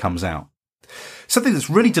when it comes out. Something that's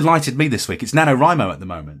really delighted me this week, it's NaNoWriMo at the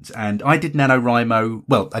moment. And I did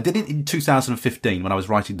NaNoWriMo, I did it in 2015 when I was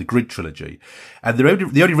writing the Grid trilogy. And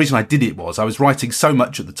the only reason I did it was I was writing so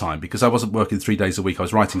much at the time because I wasn't working 3 days a week. I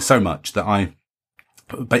was writing so much that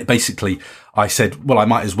basically, I said, well, I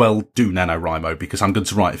might as well do NaNoWriMo because I'm going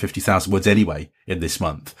to write 50,000 words anyway in this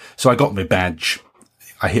month. So I got my badge.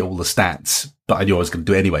 I hit all the stats, but I knew I was going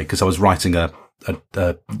to do it anyway because I was writing a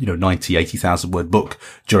 90, 80,000 word book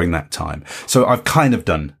during that time. So I've kind of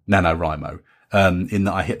done NaNoWriMo, in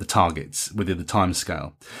that I hit the targets within the time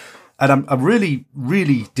scale. And I'm really,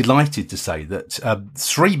 really delighted to say that,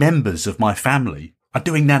 3 members of my family are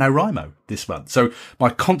doing NaNoWriMo this month. So my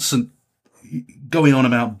constant going on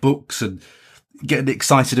about books and getting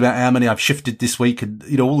excited about how many I've shifted this week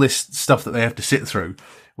and, all this stuff that they have to sit through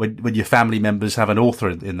when your family members have an author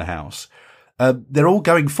in the house. They're all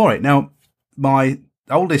going for it. Now, my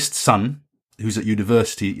oldest son, who's at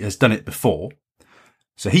university, has done it before.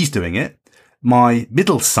 So he's doing it. My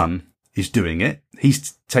middle son is doing it.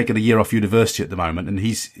 He's taken a year off university at the moment and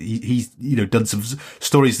he's done some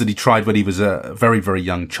stories that he tried when he was a very, very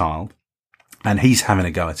young child. And he's having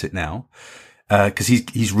a go at it now. Cause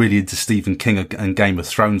he's really into Stephen King and Game of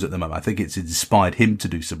Thrones at the moment. I think it's inspired him to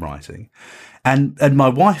do some writing. And my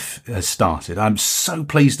wife has started. I'm so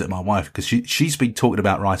pleased at my wife because she's been talking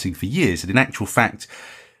about writing for years. And in actual fact,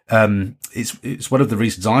 it's one of the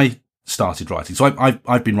reasons I started writing. So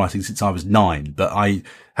I've been writing since I was 9, but I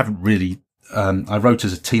haven't really, I wrote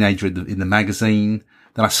as a teenager in the magazine.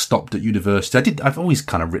 Then I stopped at university. I've always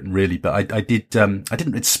kind of written really, but I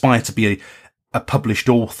didn't aspire to be a published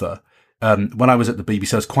author. When I was at the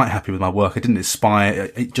BBC, I was quite happy with my work. I didn't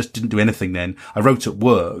aspire. It just didn't do anything then. I wrote at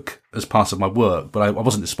work as part of my work, but I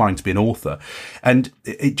wasn't aspiring to be an author. And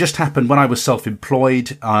it just happened when I was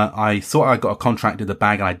self-employed. I thought I got a contract in the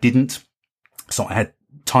bag and I didn't. So I had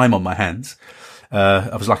time on my hands.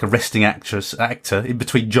 I was like a resting actor in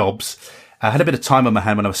between jobs. I had a bit of time on my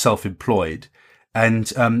hand when I was self-employed.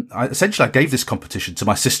 And I gave this competition to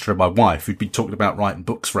my sister and my wife, who'd been talking about writing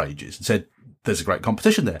books for ages, and said, there's a great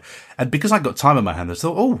competition there. And because I got time on my hands, I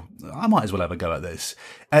thought, I might as well have a go at this.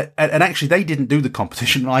 And actually, they didn't do the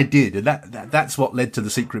competition, and I did. And that's what led to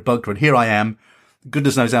The Secret Bunker. And here I am,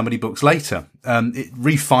 goodness knows how many books later. It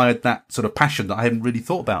refired that sort of passion that I hadn't really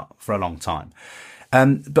thought about for a long time.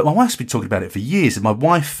 But my wife's been talking about it for years, and my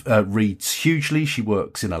wife reads hugely. She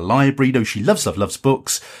works in a library. She loves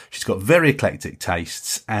books. She's got very eclectic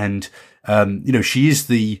tastes, and she is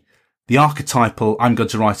the archetypal "I'm going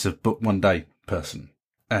to write a book one day" person,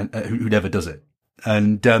 and who never does it.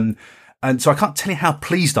 And so I can't tell you how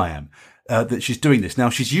pleased I am that she's doing this. Now,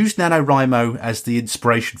 she's used NaNoWriMo as the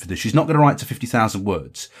inspiration for this. She's not going to write to 50,000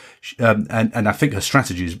 words. And I think her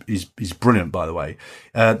strategy is brilliant, by the way.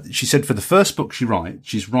 She said for the first book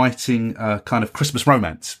she's writing a kind of Christmas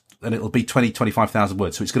romance, and it'll be 25,000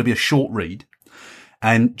 words. So it's going to be a short read,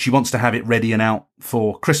 and she wants to have it ready and out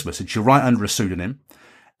for Christmas, and she'll write under a pseudonym.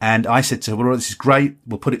 And I said to her, well, this is great.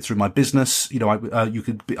 We'll put it through my business.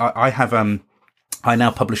 I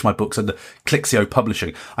now publish my books under Clixio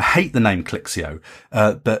Publishing. I hate the name Clixio,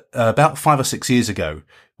 but about 5 or 6 years ago,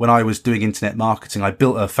 when I was doing internet marketing, I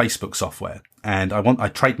built a Facebook software, and I've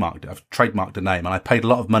trademarked a name, and I paid a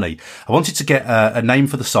lot of money. I wanted to get a name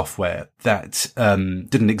for the software that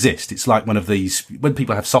didn't exist. It's like one of these, when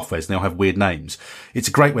people have softwares, they all have weird names. It's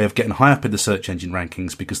a great way of getting high up in the search engine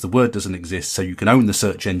rankings because the word doesn't exist, so you can own the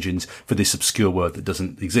search engines for this obscure word that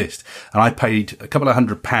doesn't exist. And I paid a couple of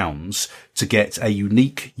 £100 to get a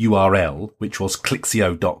unique URL, which was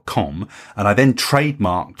clixio.com, and I then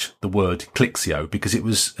trademarked the word Clixio because it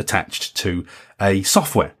was attached to a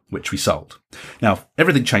software which we sold. Now,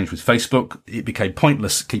 everything changed with Facebook. It became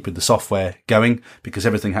pointless keeping the software going because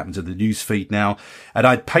everything happens in the news feed now. And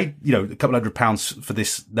I'd paid, a couple £100 for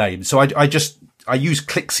this name. So I use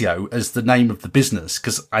Clixio as the name of the business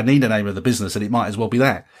because I need a name of the business, and it might as well be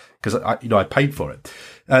that because I paid for it.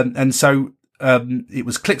 And so it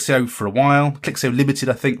was Clixio for a while, Clixio Limited,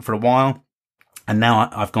 I think, for a while. And now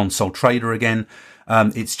I've gone sole trader again.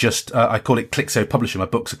 It's just, I call it Clixio Publishing. My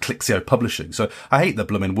books are Clixio Publishing. So I hate the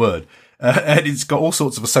blooming word. And it's got all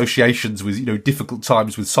sorts of associations with, difficult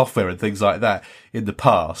times with software and things like that in the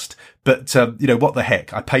past. But, what the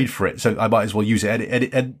heck? I paid for it, so I might as well use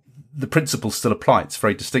it. And the principles still apply. It's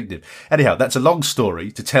very distinctive. Anyhow, that's a long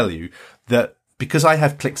story to tell you that because I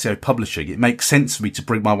have Clixio Publishing, it makes sense for me to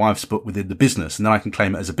bring my wife's book within the business, and then I can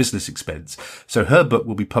claim it as a business expense. So her book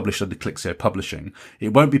will be published under Clixio Publishing.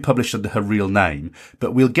 It won't be published under her real name,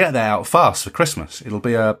 but we'll get that out fast for Christmas. It'll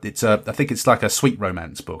be I think it's like a sweet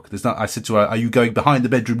romance book. I said to her, are you going behind the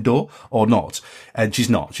bedroom door or not? And she's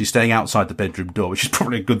not. She's staying outside the bedroom door, which is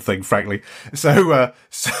probably a good thing, frankly. So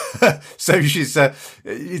she's,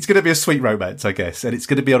 it's going to be a sweet romance, I guess, and it's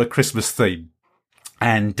going to be on a Christmas theme.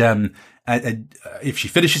 And if she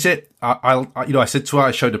finishes it, I said to her,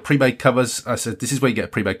 I showed her pre-made covers. I said, this is where you get a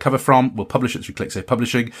pre-made cover from. We'll publish it through Clixio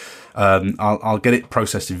Publishing. I'll get it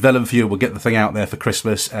processed in vellum for you. We'll get the thing out there for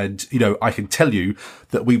Christmas. And, I can tell you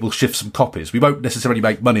that we will shift some copies. We won't necessarily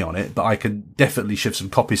make money on it, but I can definitely shift some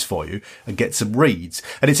copies for you and get some reads.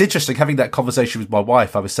 And it's interesting having that conversation with my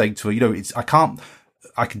wife. I was saying to her,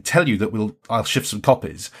 I can tell you that I'll shift some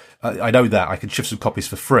copies. I know that I can shift some copies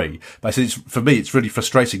for free, but I said for me, it's really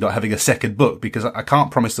frustrating not having a second book because I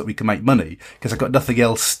can't promise that we can make money because I've got nothing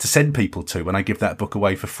else to send people to when I give that book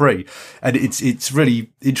away for free. And it's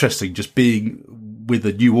really interesting just being with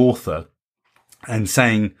a new author and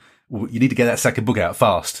saying, well, you need to get that second book out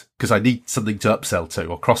fast because I need something to upsell to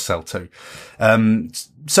or cross sell to.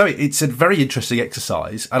 So it's a very interesting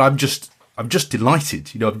exercise, and I'm just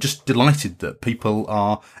delighted. I'm just delighted that people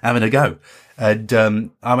are having a go. And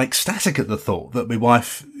I'm ecstatic at the thought that my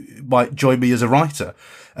wife might join me as a writer.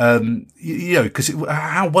 Because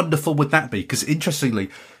how wonderful would that be? Because interestingly,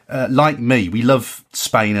 like me, we love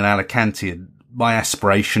Spain and Alicante, and my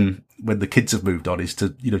aspiration when the kids have moved on is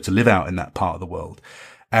to live out in that part of the world.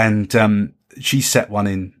 And she set one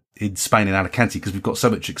in Spain and Alicante because we've got so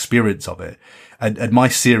much experience of it. And my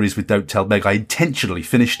series with Don't Tell Meg, I intentionally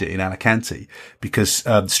finished it in Alicante because,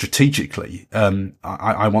 strategically,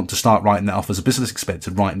 I want to start writing that off as a business expense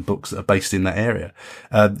and writing books that are based in that area.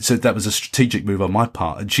 So that was a strategic move on my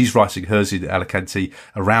part. And she's writing hers in Alicante,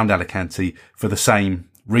 around Alicante for the same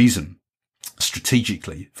reason,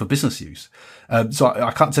 strategically for business use. So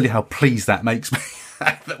I can't tell you how pleased that makes me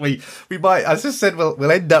that we might, as I said,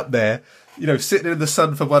 we'll end up there, sitting in the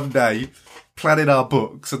sun for one day, planning our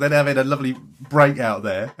books, and then having a lovely break out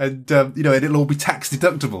there, and and it'll all be tax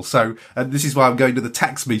deductible. So, and this is why I'm going to the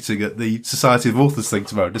tax meeting at the Society of Authors thing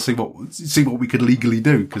tomorrow to see what we could legally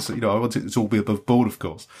do, because I want it to all be above board, of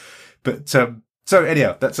course. But so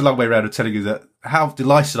anyhow, that's a long way around of telling you that how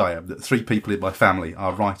delighted I am that 3 people in my family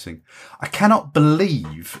are writing. I cannot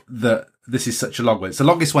believe that this is such a long one. It's the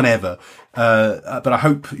longest one ever. But I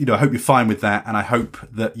hope you're fine with that, and I hope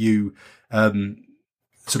that you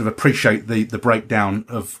sort of appreciate the breakdown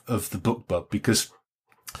of the BookBub, because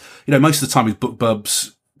most of the time with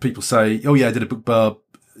BookBubs, people say, oh yeah, I did a BookBub,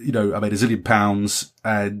 I made £1 zillion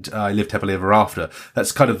and I lived happily ever after.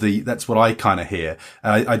 That's that's what I kind of hear.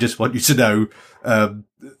 I just want you to know,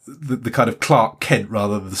 the kind of Clark Kent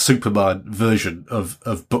rather than the Superman version of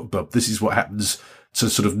BookBub. This is what happens to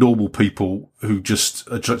sort of normal people who just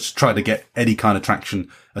are just trying to get any kind of traction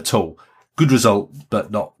at all. Good result,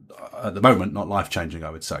 but not at the moment, not life-changing, I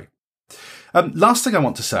would say. Last thing I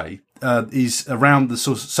want to say is around the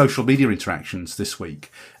sort of social media interactions this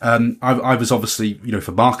week. I was obviously,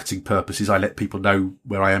 for marketing purposes, I let people know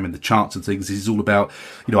where I am in the charts and things. This is all about,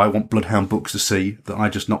 I want Bloodhound Books to see that I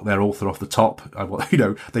just knocked their author off the top.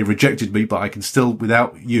 They rejected me, but I can still,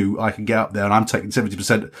 without you, I can get up there and I'm taking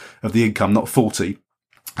 70% of the income, not 40.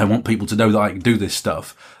 I want people to know that I can do this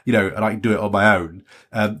stuff, and I can do it on my own.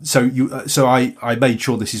 So I made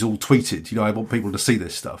sure this is all tweeted. I want people to see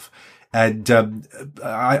this stuff. And,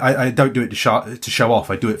 I don't do it to show off.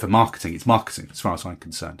 I do it for marketing. It's marketing as far as I'm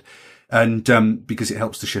concerned. And, because it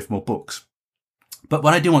helps to shift more books. But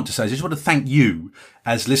what I do want to say is I just want to thank you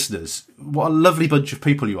as listeners. What a lovely bunch of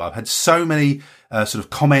people you are. I've had so many, sort of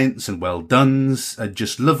comments and well dones and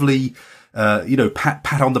just lovely,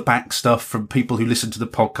 pat on the back stuff from people who listen to the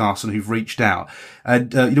podcast and who've reached out.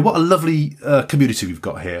 And, what a lovely, community we've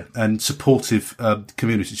got here and supportive,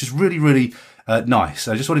 community. It's just really, really, nice.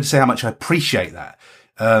 I just wanted to say how much I appreciate that.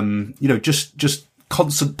 Just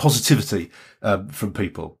constant positivity, from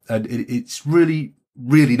people. And it's really,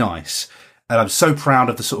 really nice. And I'm so proud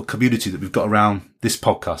of the sort of community that we've got around this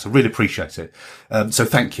podcast. I really appreciate it. So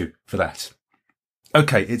thank you for that.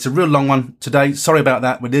 Okay, it's a real long one today. Sorry about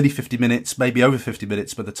that. We're nearly 50 minutes, maybe over 50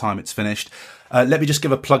 minutes by the time it's finished. Let me just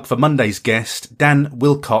give a plug for Monday's guest, Dan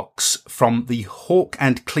Wilcox from the Hawk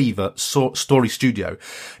and Cleaver Story Studio.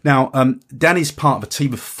 Now, Dan is part of a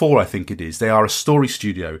team of 4, I think it is. They are a story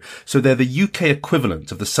studio. So they're the UK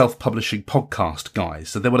equivalent of the self-publishing podcast guys.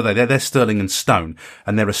 So what are they? They're Sterling and Stone,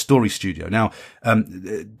 and they're a story studio. Now,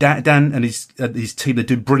 Dan and his team, they're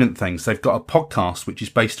doing brilliant things. They've got a podcast which is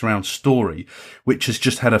based around story, which has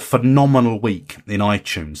just had a phenomenal week in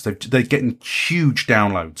iTunes. They're getting huge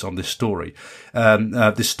downloads on this story.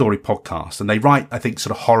 This story podcast, and they write, I think,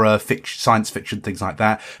 sort of horror, fiction, science fiction, things like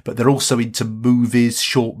that, but they're also into movies,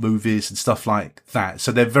 short movies and stuff like that.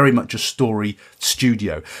 So they're very much a story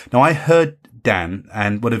studio. Now, I heard Dan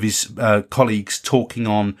and one of his colleagues talking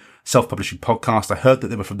on self-publishing podcast. I heard that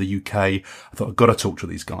they were from the UK. I thought, I've got to talk to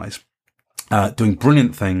these guys. Doing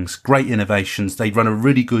brilliant things, great innovations. They run a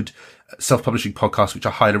really good self-publishing podcast, which I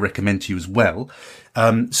highly recommend to you as well.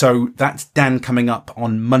 So that's Dan coming up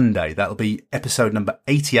on Monday. That'll be episode number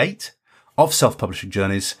 88 of Self-Publishing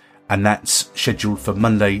Journeys. And that's scheduled for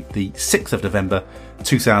Monday, the 6th of November,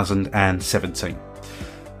 2017.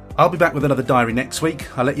 I'll be back with another diary next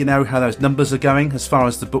week. I'll let you know how those numbers are going as far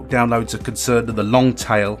as the book downloads are concerned and the long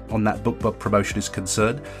tail on that BookBub promotion is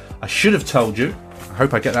concerned. I should have told you, I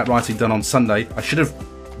hope I get that writing done on Sunday, I should have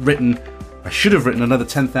written another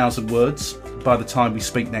 10,000 words by the time we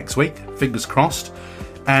speak next week. Fingers crossed.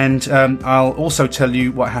 And I'll also tell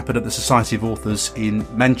you what happened at the Society of Authors in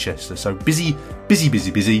Manchester. So busy.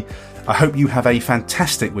 I hope you have a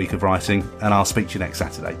fantastic week of writing, and I'll speak to you next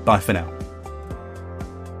Saturday. Bye for now.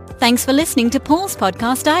 Thanks for listening to Paul's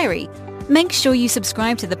Podcast Diary. Make sure you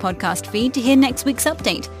subscribe to the podcast feed to hear next week's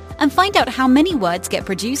update and find out how many words get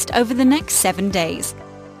produced over the next 7 days.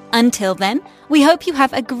 Until then, we hope you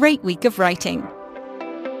have a great week of writing.